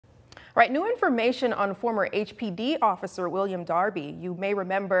Right, new information on former HPD officer William Darby. You may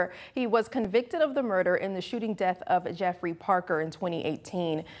remember he was convicted of the murder in the shooting death of Jeffrey Parker in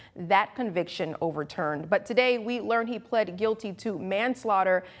 2018. That conviction overturned. But today we learned he pled guilty to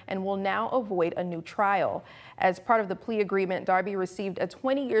manslaughter and will now avoid a new trial. As part of the plea agreement, Darby received a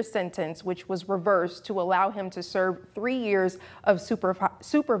 20-year sentence, which was reversed to allow him to serve 3 years of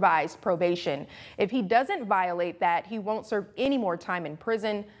supervised probation. If he doesn't violate that, he won't serve any more time in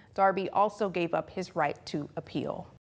prison. Darby also gave up his right to appeal.